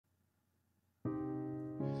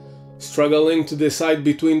Struggling to decide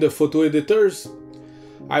between the photo editors?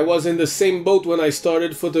 I was in the same boat when I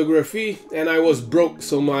started photography, and I was broke,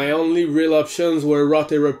 so my only real options were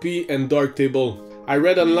RawTherapee and Darktable. I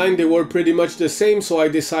read online they were pretty much the same, so I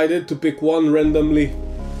decided to pick one randomly.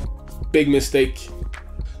 Big mistake.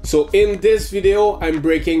 So in this video, I'm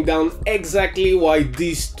breaking down exactly why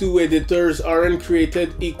these two editors aren't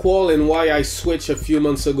created equal and why I switched a few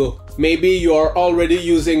months ago. Maybe you are already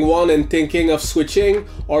using one and thinking of switching,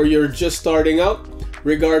 or you're just starting out.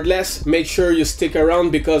 Regardless, make sure you stick around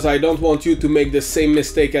because I don't want you to make the same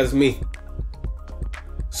mistake as me.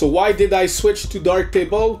 So why did I switch to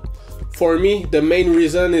Darktable? For me, the main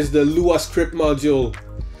reason is the Lua script module.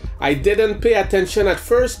 I didn't pay attention at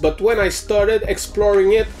first, but when I started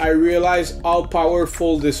exploring it, I realized how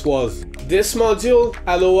powerful this was. This module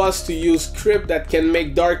allows us to use script that can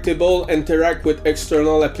make Darktable interact with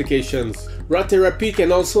external applications. RawTherapee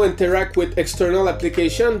can also interact with external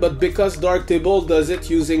applications, but because Darktable does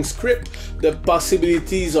it using script, the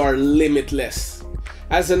possibilities are limitless.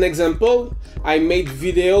 As an example, I made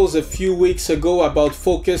videos a few weeks ago about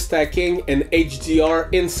focus stacking and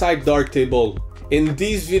HDR inside Darktable. In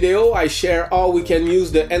this video, I share how we can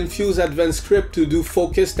use the Infuse Advanced script to do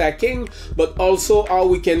focus stacking, but also how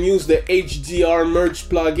we can use the HDR merge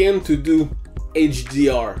plugin to do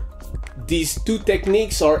HDR. These two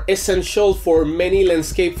techniques are essential for many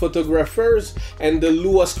landscape photographers, and the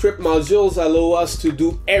Lua script modules allow us to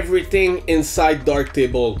do everything inside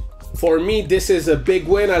Darktable. For me, this is a big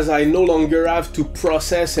win as I no longer have to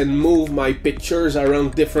process and move my pictures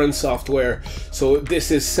around different software. So this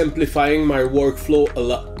is simplifying my workflow a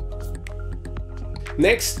lot.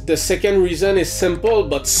 Next, the second reason is simple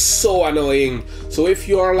but so annoying. So if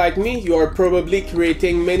you are like me, you are probably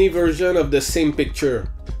creating many versions of the same picture.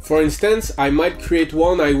 For instance, I might create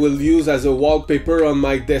one I will use as a wallpaper on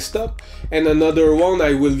my desktop and another one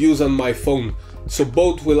I will use on my phone. So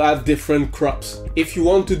both will have different crops. If you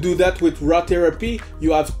want to do that with RawTherapee,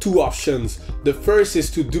 you have two options. The first is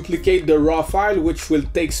to duplicate the raw file, which will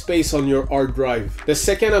take space on your hard drive. The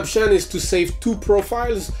second option is to save two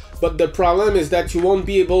profiles, but the problem is that you won't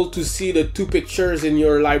be able to see the two pictures in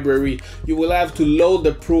your library. You will have to load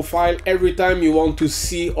the profile every time you want to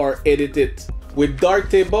see or edit it. With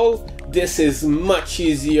Darktable, this is much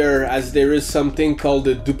easier as there is something called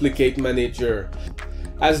the duplicate manager.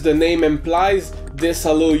 As the name implies, this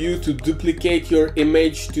allows you to duplicate your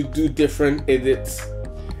image to do different edits.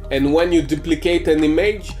 And when you duplicate an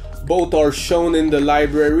image, both are shown in the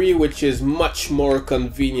library, which is much more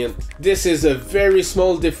convenient. This is a very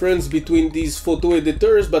small difference between these photo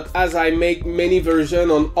editors, but as I make many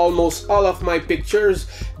versions on almost all of my pictures,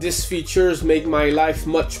 these features make my life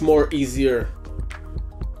much more easier.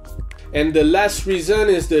 And the last reason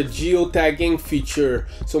is the geo-tagging feature.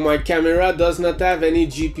 So my camera does not have any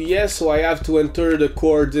GPS, so I have to enter the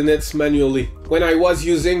coordinates manually. When I was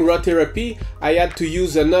using RawTherapee, I had to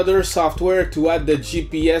use another software to add the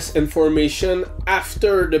GPS information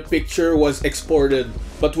after the picture was exported.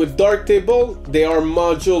 But with Darktable, they are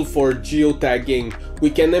modules for geo-tagging. We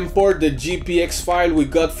can import the GPX file we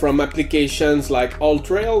got from applications like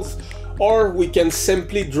AllTrails, or we can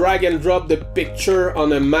simply drag and drop the picture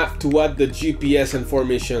on a map to add the GPS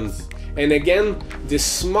informations. And again, this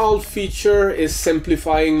small feature is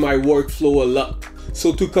simplifying my workflow a lot.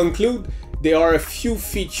 So to conclude, there are a few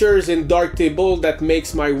features in Darktable that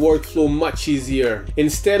makes my workflow much easier.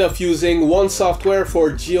 Instead of using one software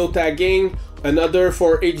for geo-tagging, another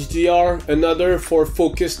for HDR, another for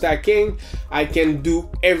focus stacking, I can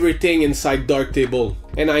do everything inside Darktable.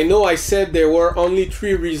 And I know I said there were only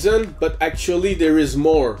 3 reasons, but actually there is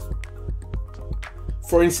more.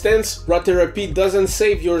 For instance, RawTherapee doesn't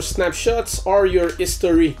save your snapshots or your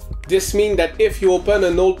history. This means that if you open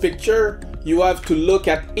an old picture, you have to look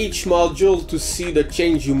at each module to see the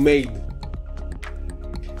change you made.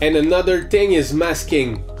 And another thing is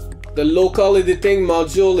masking. The local editing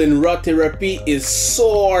module in RawTherapee is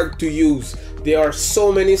so hard to use. There are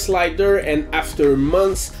so many sliders, and after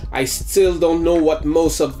months, I still don't know what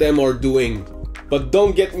most of them are doing. But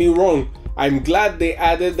don't get me wrong, I'm glad they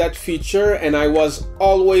added that feature and I was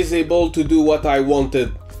always able to do what I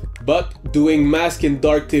wanted. But doing mask in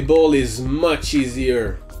Darktable is much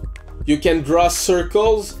easier. You can draw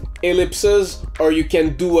circles, ellipses, or you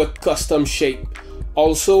can do a custom shape.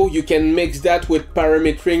 Also, you can mix that with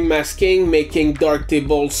parametric masking, making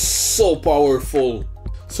Darktable so powerful.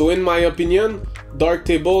 So in my opinion,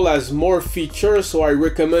 Darktable has more features, so I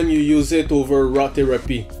recommend you use it over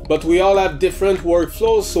RawTherapee. But we all have different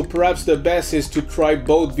workflows, so perhaps the best is to try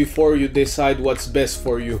both before you decide what's best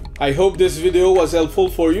for you. I hope this video was helpful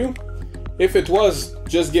for you. If it was,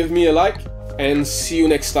 just give me a like and see you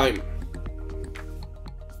next time.